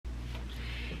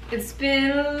It's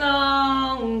been a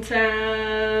long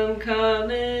time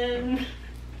coming.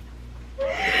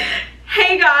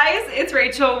 Hey guys, it's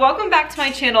Rachel. Welcome back to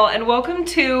my channel and welcome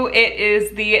to It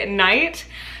Is the Night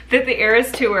that the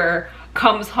Eras Tour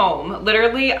comes home.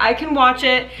 Literally, I can watch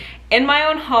it in my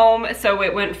own home, so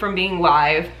it went from being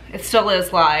live, it still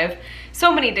is live.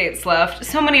 So many dates left,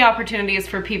 so many opportunities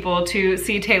for people to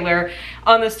see Taylor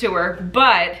on this tour,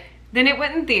 but then it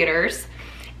went in theaters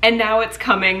and now it's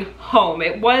coming home.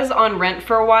 It was on rent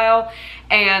for a while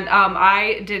and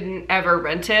I didn't ever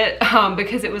rent it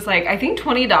because it was like, I think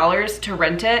 $20 to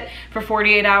rent it for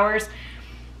 48 hours.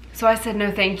 So I said, no,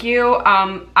 thank you.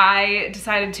 I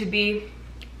decided to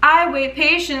wait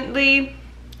patiently,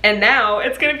 and now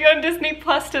it's gonna be on Disney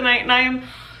Plus tonight and I am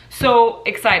so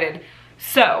excited.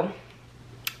 So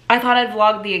I thought I'd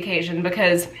vlog the occasion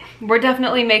because we're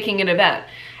definitely making an event.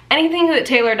 Anything that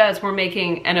Taylor does, we're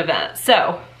making an event.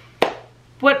 So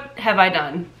what have I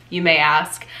done, you may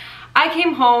ask? I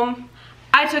came home,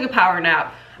 I took a power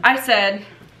nap. I said,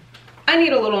 I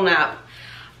need a little nap.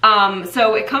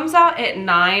 So it comes out at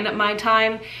 9 my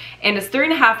time and it's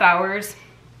 3.5 hours.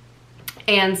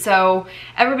 And so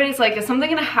everybody's like, is something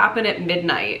gonna happen at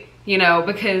midnight? You know,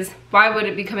 because why would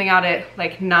it be coming out at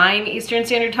like 9 Eastern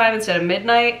Standard Time instead of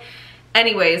midnight?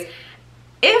 Anyways,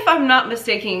 if I'm not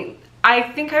mistaken, I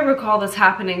think I recall this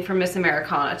happening for Miss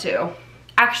Americana too.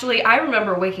 Actually, I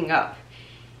remember waking up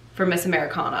for Miss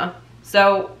Americana.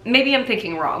 So maybe I'm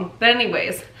thinking wrong. But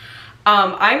anyways,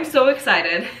 I'm so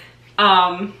excited.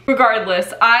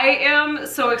 Regardless, I am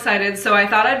so excited. So I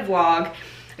thought I'd vlog.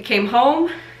 I came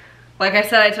home. Like I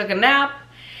said, I took a nap.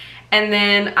 And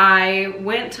then I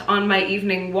went on my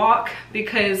evening walk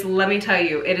because let me tell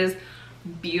you, it is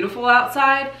beautiful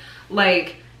outside.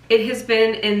 Like, it has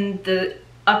been in the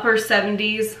upper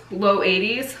 70s, low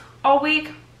 80s all week,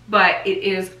 but it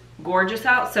is gorgeous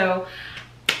out. So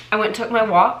I went and took my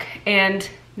walk and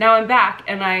now I'm back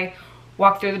and I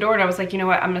walked through the door and I was like, you know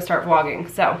what, I'm gonna start vlogging.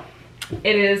 So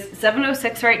it is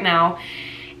 7:06 right now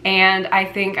and I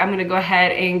think I'm gonna go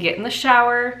ahead and get in the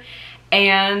shower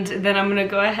and then I'm gonna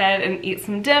go ahead and eat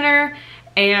some dinner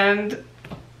and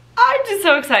I'm just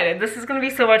so excited. This is gonna be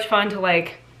so much fun to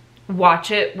like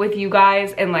watch it with you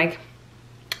guys and like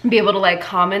be able to like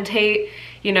commentate,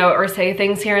 you know, or say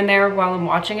things here and there while I'm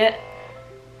watching it.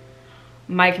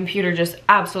 My computer just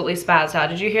absolutely spazzed out.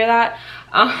 Did you hear that?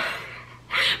 But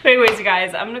anyways, you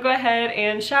guys, I'm gonna go ahead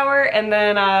and shower and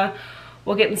then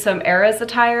we'll get in some Eras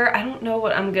attire. I don't know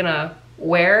what I'm gonna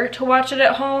wear to watch it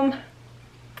at home.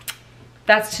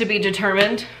 That's to be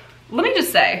determined. Let me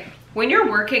just say, when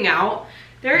you're working out,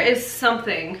 there is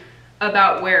something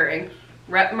about wearing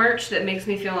rep merch that makes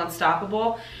me feel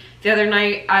unstoppable. The other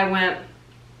night I went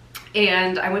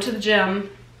to the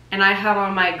gym and I had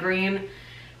on my green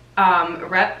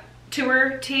rep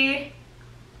tour tee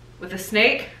with a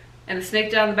snake and a snake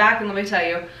down the back, and let me tell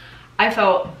you, I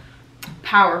felt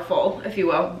powerful, if you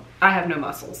will. I have no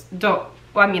muscles. Well,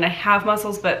 I mean, I have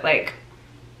muscles, but like,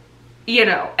 you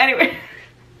know, anyway.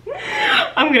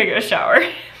 I'm gonna go shower.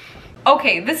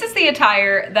 Okay, this is the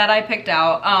attire that I picked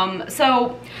out.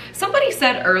 So somebody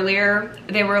said earlier,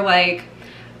 they were like,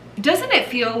 doesn't it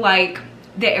feel like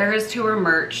the Eras Tour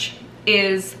merch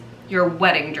is your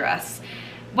wedding dress?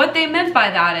 What they meant by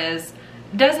that is,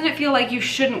 doesn't it feel like you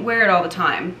shouldn't wear it all the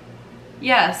time?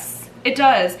 Yes, it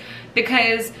does,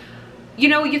 because you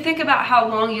know, you think about how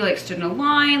long you like stood in a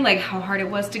line, like how hard it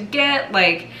was to get,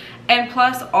 like, and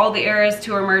plus all the Eras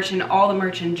Tour merch and all the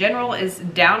merch in general is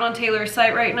down on Taylor's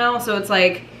site right now, so it's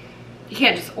like you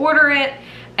can't just order it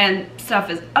and stuff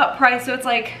is up priced, so it's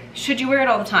like, should you wear it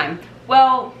all the time?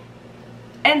 Well,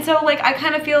 and so like I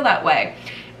kind of feel that way.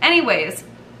 Anyways,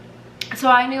 so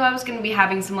I knew I was gonna be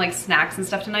having some like snacks and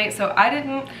stuff tonight, so I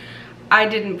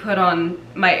didn't put on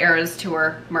my Eras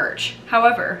Tour merch.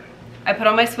 However, I put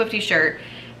on my Swiftie shirt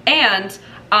and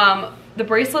the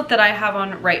bracelet that I have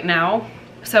on right now.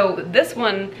 So this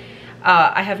one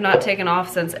I have not taken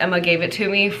off since Emma gave it to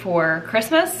me for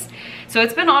Christmas. So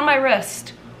it's been on my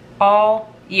wrist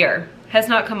all year. Has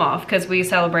not come off because we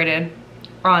celebrated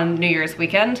on New Year's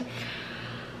weekend.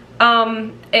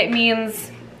 It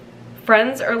means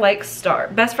friends are like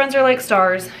best friends are like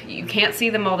stars. You can't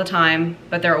see them all the time,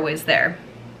 but they're always there.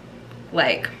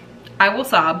 Like, I will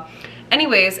sob.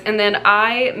 Anyways, and then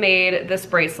I made this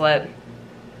bracelet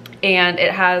and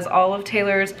it has all of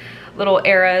Taylor's little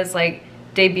eras, like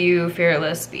Debut,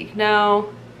 Fearless, Speak Now,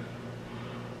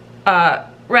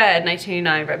 Red,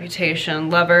 1989, Reputation,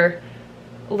 Lover,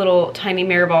 a little tiny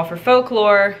mirror ball for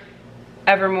Folklore,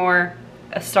 Evermore,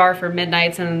 a star for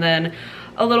Midnights, and then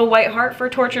a little white heart for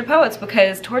Tortured Poets,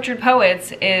 because Tortured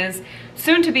Poets is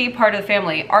soon to be part of the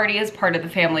family, already is part of the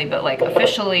family, but like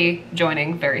officially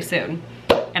joining very soon.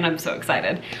 And I'm so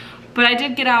excited. But I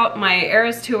did get out my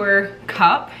Eras Tour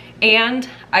cup, and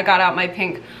I got out my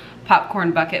pink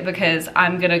popcorn bucket because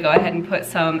I'm gonna go ahead and put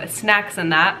some snacks in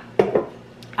that.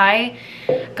 I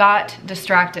got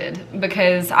distracted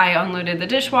because I unloaded the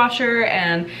dishwasher,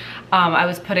 and I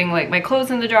was putting like my clothes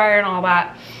in the dryer and all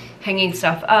that, hanging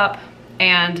stuff up,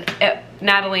 and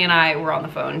Natalie and I were on the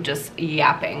phone just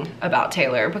yapping about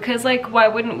Taylor, because like, why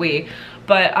wouldn't we?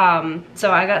 But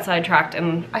so I got sidetracked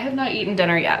and I have not eaten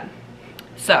dinner yet.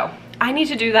 So I need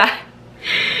to do that.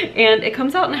 And it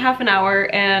comes out in half an hour,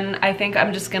 and I think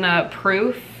I'm just gonna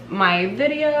proof my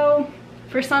video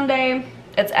for Sunday.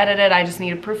 It's edited, I just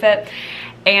need to proof it.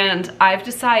 And I've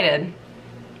decided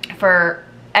for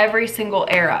every single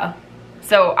era,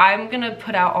 so I'm gonna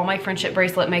put out all my friendship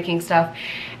bracelet making stuff,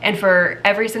 and for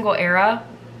every single era,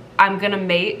 I'm gonna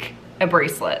make a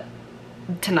bracelet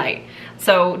tonight.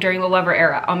 So during the lover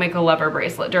era, I'll make a lover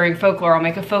bracelet. During folklore, I'll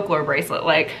make a folklore bracelet.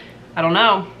 Like, I don't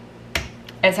know.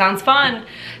 It sounds fun.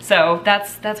 So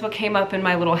that's what came up in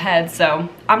my little head. So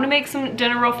I'm gonna make some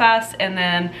dinner real fast, and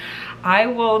then I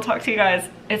will talk to you guys.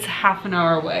 It's half an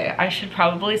hour away. I should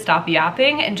probably stop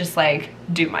yapping and just like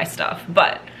do my stuff.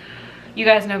 But you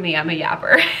guys know me, I'm a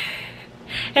yapper.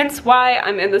 Hence why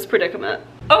I'm in this predicament.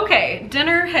 Okay,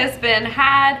 dinner has been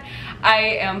had.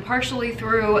 I am partially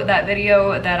through that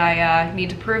video that I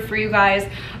need to proof for you guys,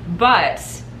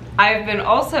 but I've been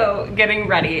also getting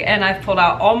ready, and I've pulled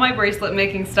out all my bracelet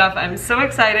making stuff. I'm so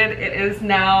excited. It is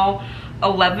now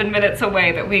 11 minutes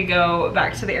away that we go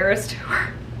back to the Eras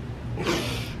Tour.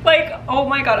 Like, oh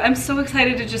my God, I'm so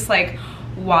excited to just like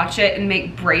watch it and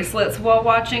make bracelets while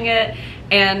watching it.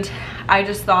 And I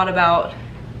just thought about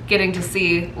getting to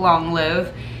see Long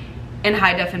Live in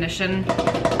high definition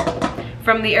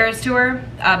from the Eras Tour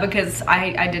because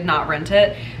I did not rent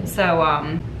it. So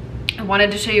I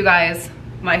wanted to show you guys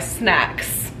my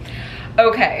snacks.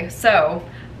 Okay, so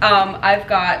I've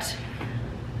got,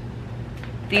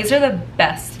 these are the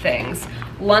best things.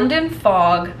 London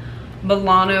Fog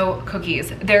Milano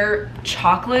cookies. They're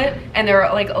chocolate, and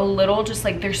they're like a little, just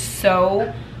like, they're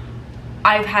so,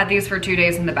 I've had these for 2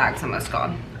 days and the bag's almost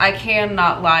gone. I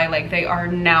cannot lie, like they are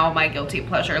now my guilty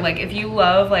pleasure. Like if you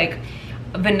love like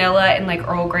vanilla and like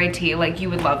Earl Grey tea, like you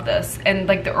would love this. And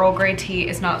like the Earl Grey tea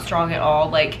is not strong at all.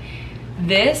 Like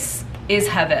this is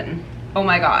heaven. Oh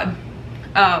my God.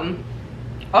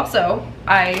 Also,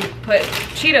 I put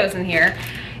Cheetos in here.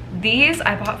 These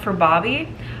I bought for Bobby.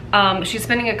 She's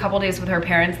spending a couple days with her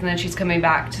parents, and then she's coming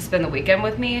back to spend the weekend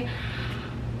with me.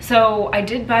 So I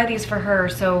did buy these for her.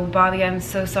 So Bobby, I'm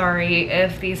so sorry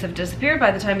if these have disappeared.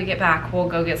 By the time we get back, we'll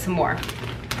go get some more.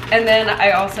 And then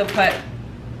I also put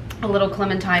a little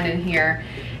clementine in here,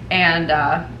 and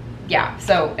yeah,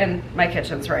 so, and my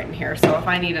kitchen's right in here, so if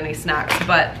I need any snacks.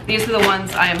 But these are the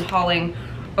ones I am hauling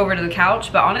over to the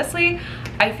couch. But honestly,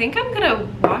 I think I'm gonna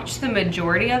watch the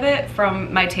majority of it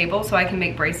from my table so I can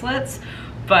make bracelets.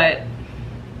 But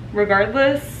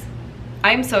regardless,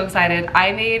 I'm so excited.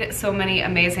 I made so many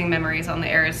amazing memories on the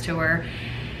Eras Tour,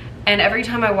 and every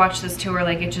time I watch this tour,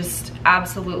 like it just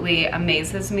absolutely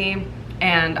amazes me,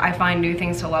 and I find new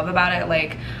things to love about it.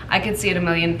 Like I could see it a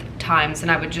million times and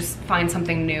I would just find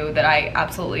something new that I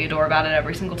absolutely adore about it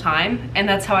every single time. And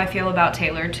that's how I feel about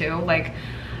Taylor too. Like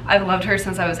I've loved her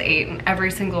since I was 8, and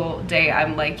every single day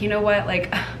I'm like, you know what,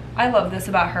 like I love this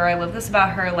about her, I love this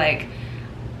about her. Like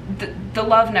the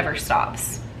love never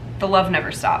stops. The love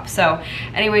never stops. So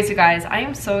anyways, you guys, I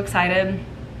am so excited.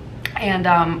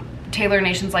 And Taylor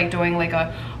Nation's like doing like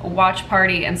a watch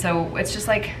party, and so it's just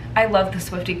like, I love the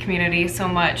Swiftie community so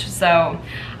much. So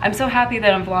I'm so happy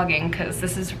that I'm vlogging, because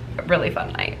this is a really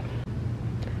fun night.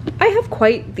 I have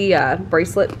quite the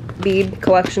bracelet bead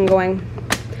collection going.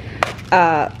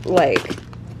 Like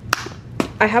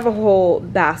I have a whole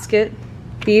basket.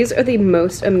 These are the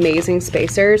most amazing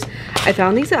spacers. I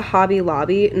found these at Hobby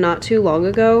Lobby not too long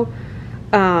ago.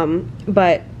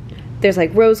 But there's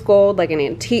like rose gold, like an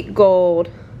antique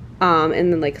gold, and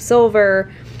then like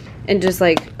silver, and just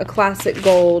like a classic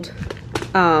gold.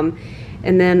 And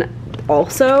then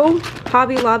also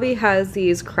Hobby Lobby has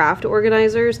these craft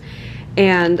organizers,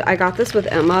 and I got this with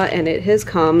Emma, and it has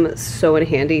come so in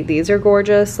handy. These are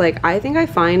gorgeous. Like I think I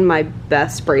find my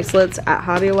best bracelets at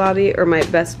Hobby Lobby, or my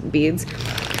best beads.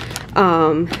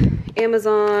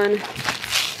 Amazon.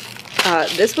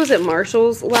 This was at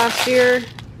Marshall's last year,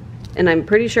 and I'm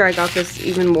pretty sure I got this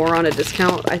even more on a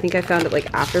discount. I think I found it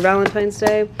like after Valentine's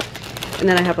Day. And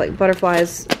then I have like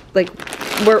butterflies. Like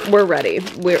we're ready.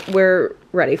 We're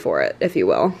ready for it, if you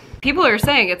will. People are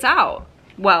saying it's out.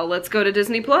 well, let's go to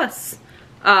Disney Plus.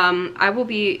 I will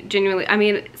be genuinely, I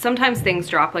mean, sometimes things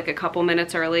drop like a couple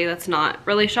minutes early. That's not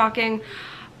really shocking.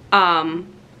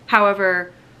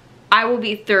 However, I will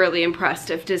be thoroughly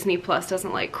impressed if Disney Plus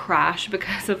doesn't like crash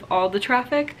because of all the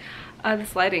traffic.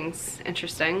 This lighting's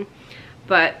interesting,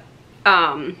 but,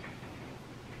 okay.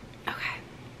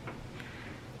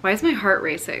 Why is my heart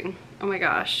racing? Oh my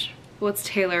gosh. Well, it's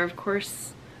Taylor, of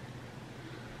course.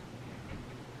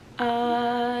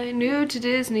 New to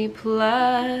Disney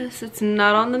Plus. It's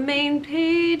not on the main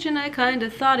page and I kind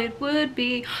of thought it would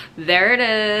be. There it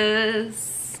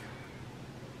is.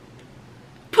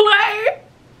 Play!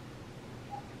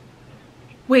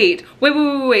 Wait.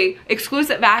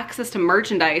 Exclusive access to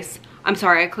merchandise. I'm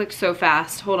sorry, I clicked so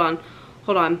fast. Hold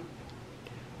on.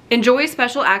 Enjoy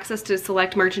special access to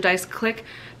select merchandise. Click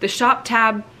the shop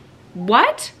tab.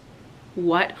 What?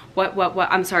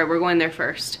 I'm sorry, we're going there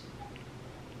first.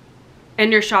 In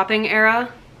your shopping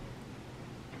era?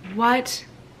 What?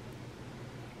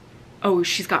 Oh,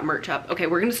 she's got merch up. Okay,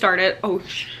 we're gonna start it. Oh,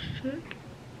 shit.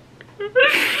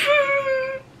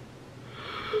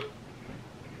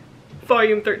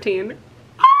 Volume 13.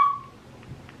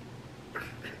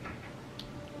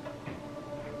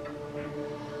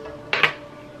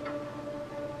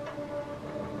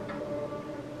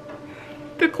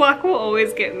 The clock will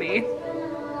always get me.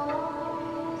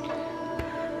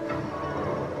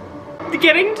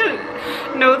 Getting to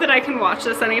know that I can watch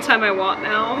this anytime I want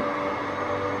now.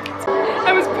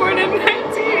 I was born in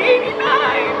 1989.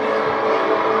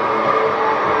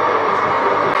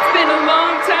 It's been a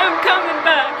long time coming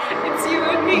back. It's you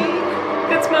and me.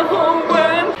 That's my whole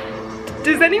world.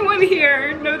 Does anyone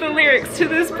here know the lyrics to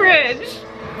this bridge?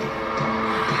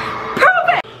 Prove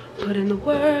it! Put in the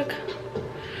work.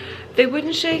 They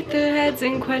wouldn't shake their heads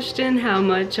and question how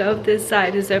much of this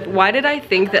side is there. Why did I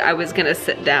think that I was gonna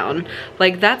sit down?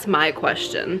 Like, that's my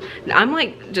question. I'm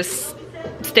like just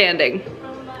standing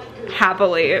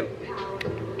happily.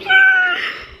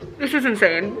 This is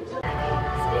insane.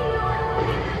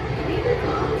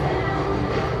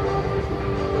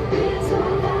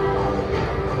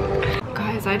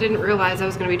 Guys, I didn't realize I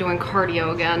was gonna be doing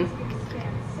cardio again.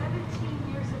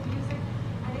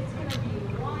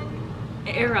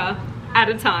 Era at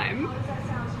a time.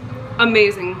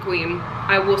 Amazing queen.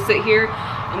 I will sit here.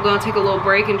 I'm gonna take a little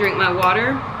break and drink my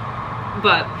water,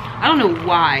 but I don't know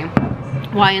why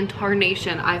in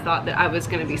tarnation I thought that I was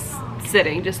gonna be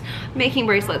sitting just making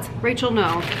bracelets. Rachel,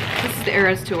 no, this is the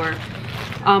Eras tour.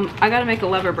 I gotta make a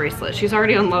lover bracelet. She's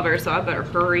already on lover, so I better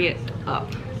hurry it up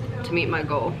to meet my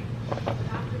goal.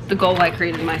 The goal I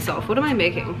created myself. What am I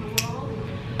making?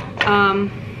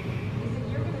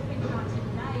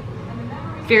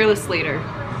 Fearless leader.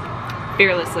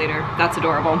 Fearless leader. That's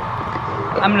adorable.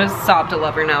 I'm gonna sob to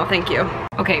love her now. Thank you.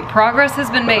 Okay, progress has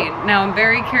been made. Now I'm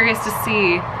very curious to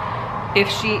see if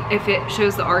it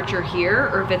shows the archer here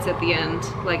or if it's at the end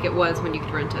like it was when you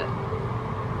could rent it.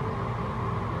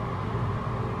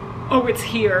 Oh, it's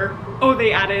here. Oh,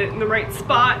 they added it in the right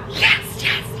spot. Yes,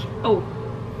 yes. Oh,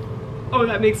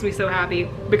 that makes me so happy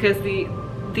because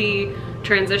the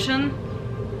transition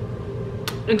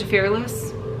into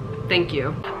Fearless. Thank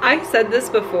you. I said this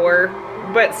before,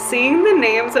 but seeing the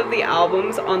names of the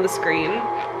albums on the screen,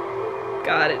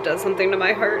 God, it does something to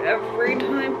my heart every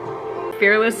time.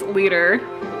 Fearless Leader.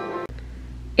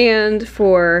 And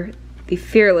for the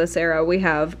Fearless era, we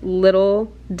have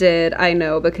Little Did I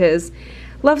Know, because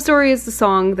Love Story is the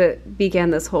song that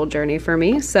began this whole journey for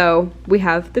me. So we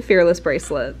have the Fearless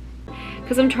bracelet.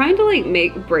 Because I'm trying to like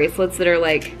make bracelets that are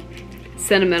like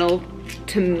sentimental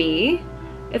to me,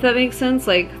 if that makes sense,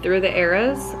 like through the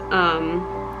eras.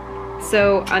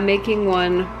 So I'm making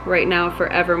one right now for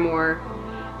Evermore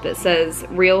that says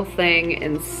Real Thing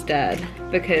instead,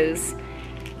 because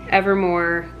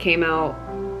Evermore came out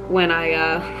when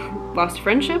I lost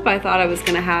friendship. I thought I was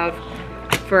gonna have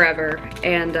forever,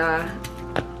 and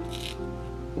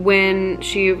when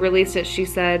she released it, she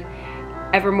said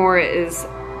Evermore is,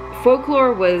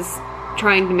 Folklore was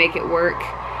trying to make it work,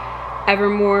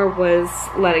 Evermore was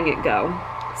letting it go.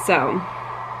 So,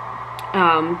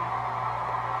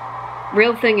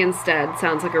 Real Thing instead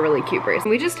sounds like a really cute bracelet.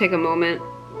 Can we just take a moment?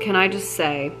 Can I just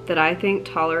say that I think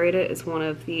Tolerate It is one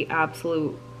of the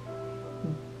absolute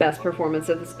best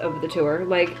performances of the tour.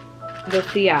 Like, the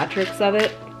theatrics of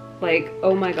it, like,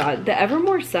 oh my god. The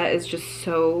Evermore set is just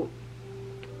so,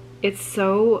 it's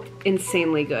so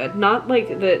insanely good. Not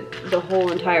like the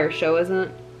whole entire show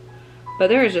isn't, but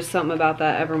there is just something about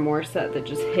that Evermore set that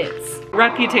just hits.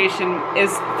 Reputation is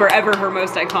forever her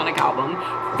most iconic album.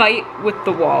 Fight with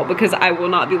the Wall, because I will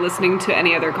not be listening to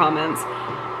any other comments.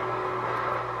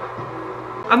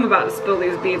 I'm about to spill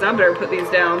these beads. I better put these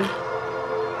down.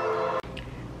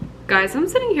 Guys, I'm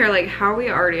sitting here like, how are we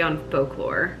already on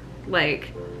folklore?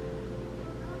 Like,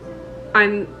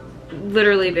 I'm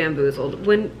literally bamboozled.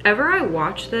 Whenever I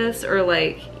watch this, or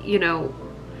like, you know,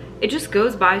 it just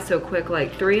goes by so quick,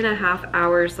 like 3.5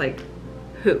 hours, like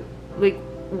who? Like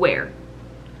where?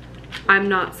 I'm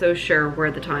not so sure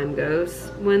where the time goes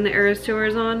when the Eras Tour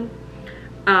is on.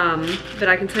 But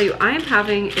I can tell you, I am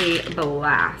having a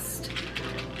blast.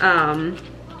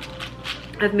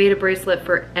 I've made a bracelet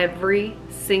for every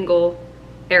single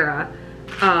era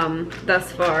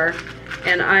thus far,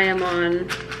 and I am on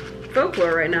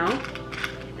folklore right now,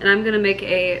 and I'm gonna make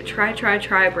a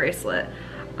try bracelet.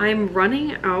 I'm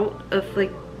running out of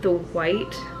like the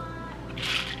white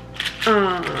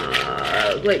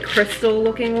like crystal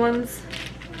looking ones,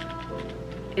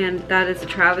 and that is a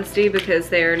travesty because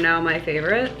they are now my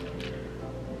favorite.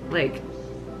 Like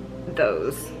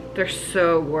those, they're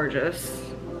so gorgeous.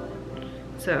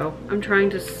 So I'm trying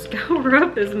to scour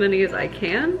up as many as I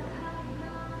can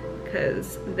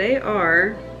because they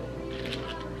are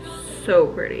so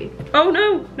pretty. Oh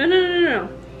no, no, no, no, no, no.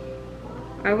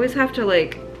 I always have to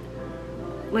like,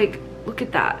 look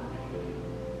at that.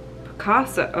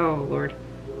 Picasso, oh Lord.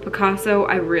 Picasso,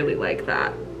 I really like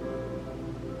that.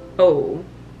 Oh,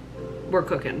 we're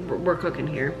cooking, we're cooking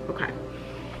here, okay.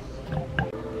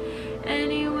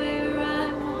 Anywhere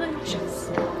I want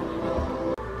just.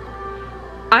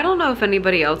 I don't know if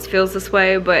anybody else feels this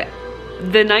way, but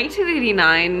the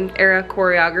 1989 era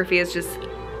choreography is just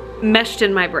meshed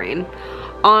in my brain.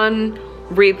 On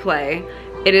replay,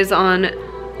 it is on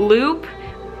loop.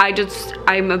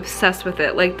 I'm obsessed with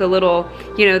it. Like the little,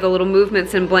 you know, the little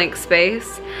movements in blank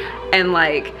space and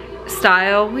like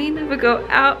style. We never go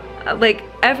out. Like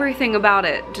everything about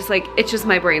it, just like, it's just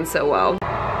my brain so well.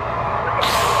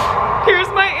 Here's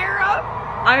my era.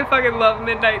 I fucking love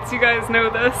Midnights, you guys know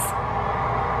this.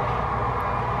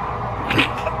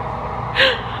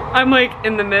 I'm like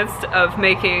in the midst of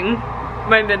making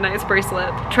my Midnights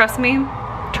bracelet. Trust me,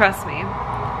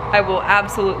 I will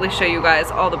absolutely show you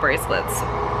guys all the bracelets.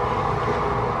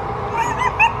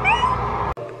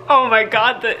 Oh my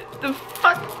god, the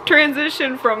fuck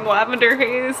transition from Lavender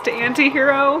Haze to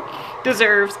Antihero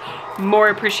deserves more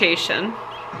appreciation.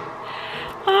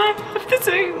 I have to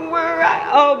say where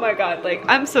oh my god, like,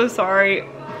 I'm so sorry.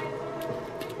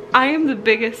 I am the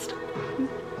biggest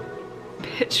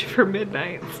bitch for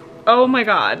Midnights. Oh my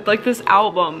god, like this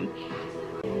album.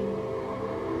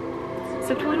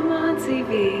 Except when I'm on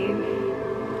TV.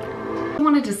 I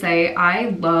wanted to say, I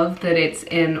love that it's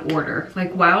in order.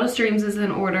 Like Wildest Dreams is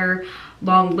in order,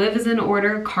 Long Live is in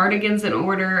order, Cardigan's in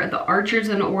order, The Archer's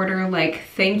in order. Like,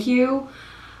 thank you.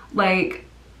 Like,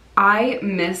 I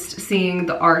missed seeing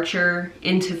The Archer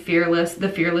into Fearless, the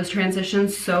Fearless transition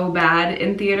so bad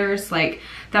in theaters. Like,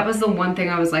 that was the one thing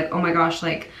I was like, oh my gosh,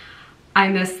 like, I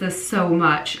miss this so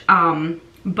much.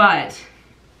 But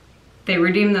they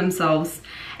redeemed themselves,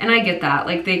 and I get that.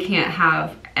 Like, they can't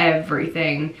have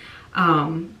everything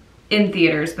in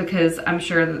theaters because I'm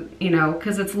sure that, you know,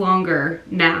 because it's longer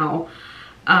now.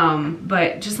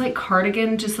 But just like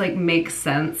Cardigan just like makes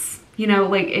sense, you know,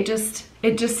 like it just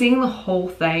seeing the whole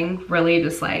thing really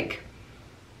just like,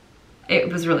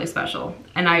 it was really special.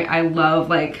 And I love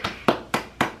like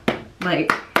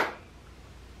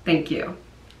thank you,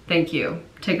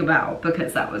 take a bow,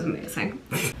 because that was amazing.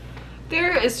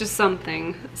 There is just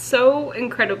something so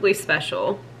incredibly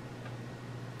special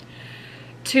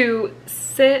to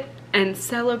sit and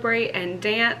celebrate and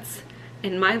dance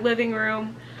in my living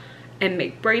room and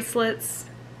make bracelets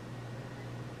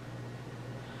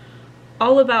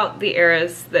all about the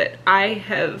eras that I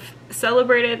have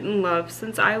celebrated and loved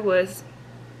since I was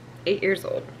 8 years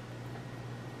old.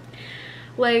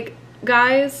 Like,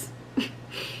 guys,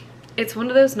 it's one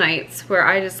of those nights where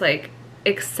I just like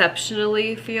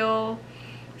exceptionally feel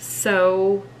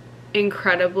so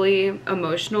incredibly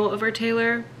emotional over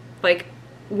Taylor. Like,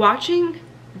 watching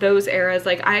those eras,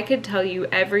 like, I could tell you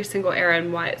every single era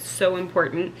and why it's so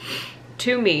important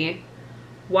to me,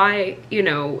 why, you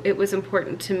know, it was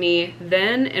important to me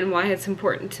then and why it's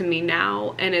important to me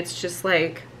now. And it's just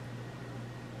like,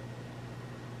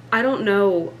 I don't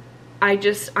know, I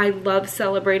love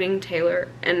celebrating Taylor,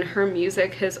 and her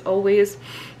music has always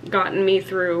gotten me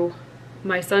through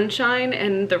my sunshine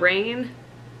and the rain,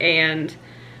 and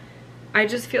I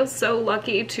just feel so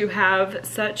lucky to have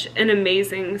such an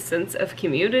amazing sense of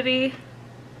community.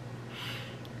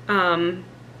 I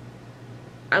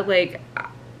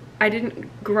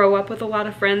didn't grow up with a lot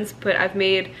of friends, but I've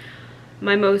made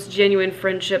my most genuine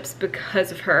friendships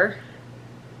because of her.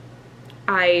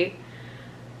 I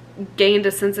gained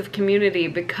a sense of community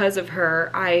because of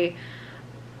her.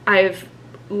 I've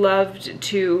loved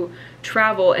to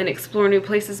travel and explore new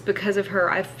places because of her.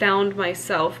 I've found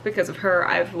myself because of her.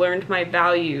 I've learned my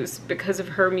values because of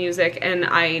her music, and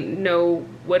I know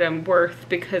what I'm worth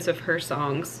because of her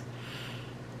songs.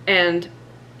 And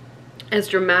as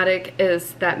dramatic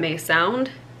as that may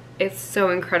sound, it's so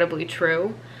incredibly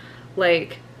true.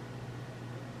 Like,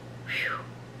 whew,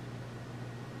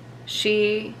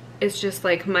 she is just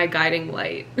like my guiding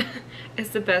light. It's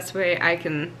the best way I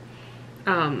can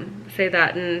say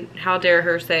that, and how dare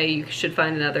her say you should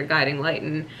find another guiding light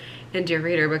in Dear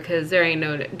Reader, because there ain't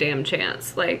no damn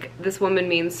chance. Like, this woman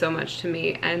means so much to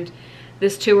me, and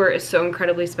this tour is so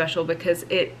incredibly special because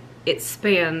it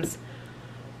spans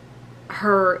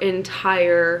her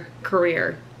entire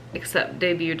career, except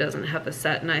debut doesn't have a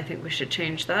set, and I think we should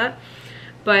change that.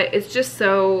 But it's just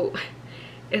so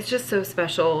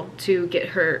special to get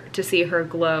her, to see her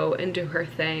glow and do her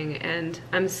thing, and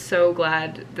I'm so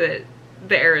glad that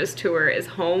the Eras Tour is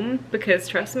home, because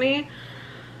trust me,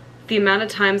 the amount of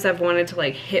times I've wanted to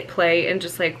like hit play and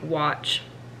just like watch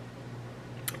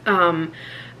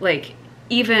like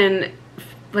even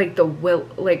like the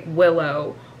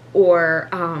Willow, or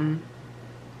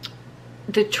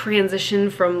the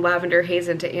transition from Lavender Haze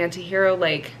into Antihero.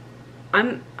 Like,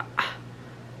 I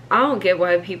don't get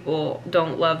why people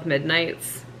don't love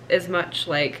Midnights as much.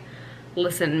 Like,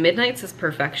 listen, Midnights is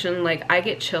perfection. Like, I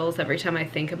get chills every time I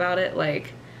think about it.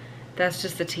 Like, that's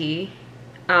just the tea.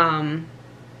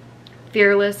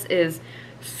 Fearless is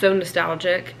so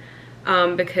nostalgic,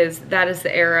 because that is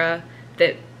the era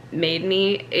that made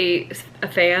me a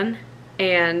fan.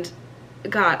 And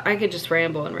God, I could just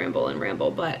ramble and ramble and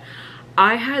ramble, but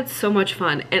I had so much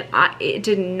fun, and it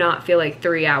did not feel like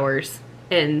 3 hours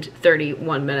and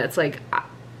 31 minutes. Like,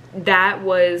 that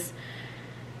was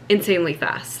insanely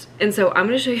fast. And so I'm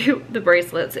going to show you the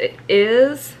bracelets. It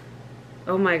is,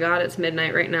 oh my God, it's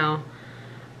midnight right now.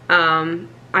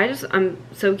 I'm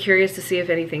so curious to see if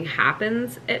anything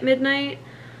happens at midnight.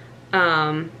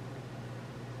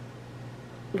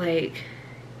 Like,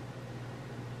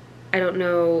 I don't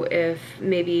know if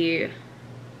maybe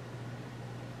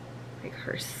like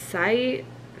her sight.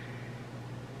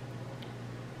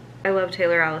 I love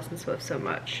Taylor Allison Swift so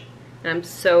much, and I'm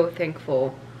so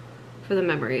thankful for the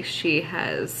memories she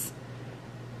has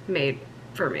made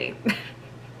for me.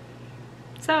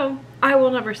 So I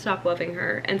will never stop loving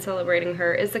her and celebrating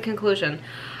her is the conclusion.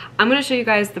 I'm gonna show you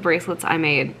guys the bracelets I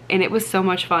made, and it was so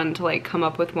much fun to like come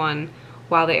up with one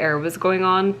while the air was going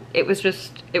on. It was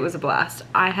a blast.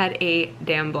 I had a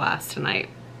damn blast tonight.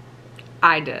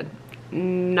 I did.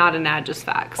 Not an ad, just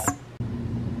facts.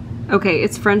 Okay,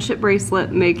 it's friendship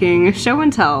bracelet making show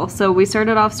and tell. So we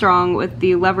started off strong with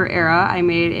the Lover era. I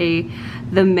made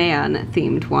the man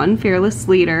themed one, Fearless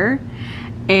Leader.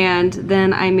 And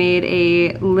then I made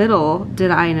a Little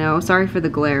Did I Know, sorry for the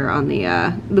glare on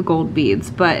the gold beads,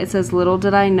 but it says Little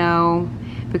Did I Know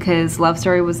because Love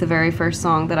Story was the very first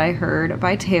song that I heard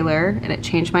by Taylor, and it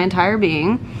changed my entire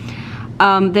being.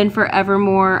 Then for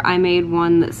Evermore, I made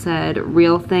one that said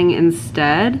Real Thing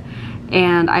instead.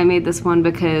 And I made this one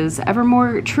because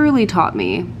Evermore truly taught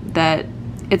me that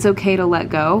it's okay to let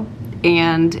go,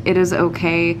 and it is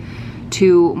okay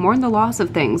to mourn the loss of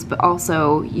things, but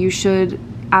also you should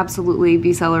absolutely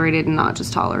be celebrated and not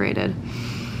just tolerated.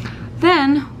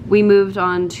 Then we moved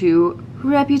on to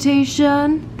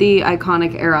Reputation, the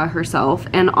iconic era herself.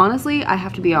 And honestly, I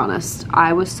have to be honest,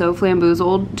 I was so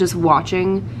flamboozled just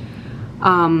watching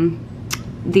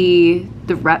the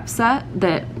rep set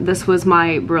that this was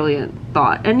my brilliant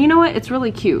thought. And you know what? It's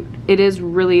really cute. It is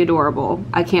really adorable.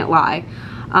 I can't lie.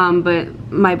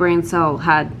 But my brain cell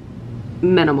had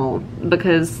minimal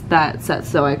because that set's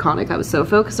so iconic. I was so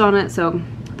focused on it. So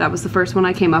that was the first one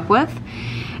I came up with.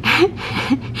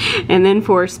 And then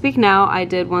for Speak Now, I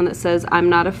did one that says I'm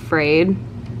Not Afraid,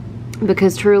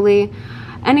 because truly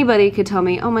anybody could tell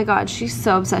me, oh my God, she's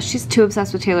so obsessed. She's too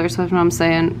obsessed with Taylor Swift. And I'm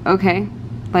saying, okay,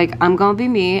 like, I'm gonna be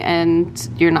me and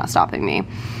you're not stopping me.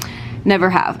 Never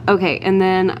have. Okay, and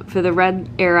then for the Red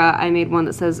era, I made one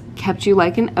that says Kept You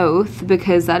Like an Oath,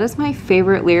 because that is my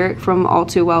favorite lyric from All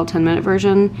Too Well 10-minute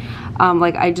version.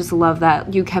 Like, I just love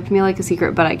that. You kept me like a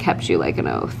secret, but I kept you like an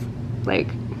oath. Like,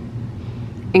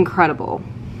 incredible.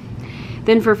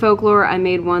 Then for Folklore, I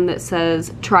made one that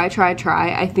says Try, Try,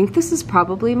 Try. I think this is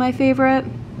probably my favorite.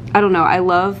 I don't know. I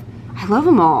love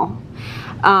them all.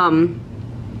 And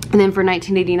then for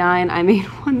 1989, I made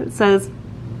one that says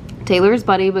Taylor's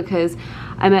Buddy, because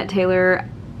I met Taylor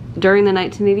during the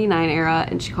 1989 era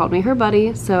and she called me her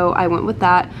buddy, so I went with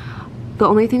that. The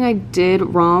only thing I did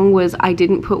wrong was I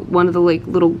didn't put one of the like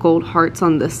little gold hearts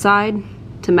on this side.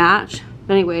 to match.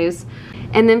 But anyways,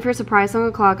 and then for Surprise Song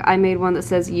O'Clock, I made one that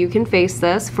says you can face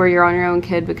this for You're on Your Own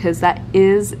Kid, because that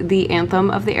is the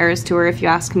anthem of the Eras Tour, if you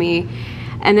ask me.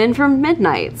 And then for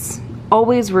Midnights,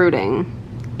 Always Rooting.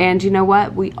 And you know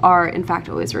what? We are, in fact,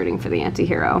 always rooting for the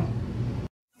anti-hero.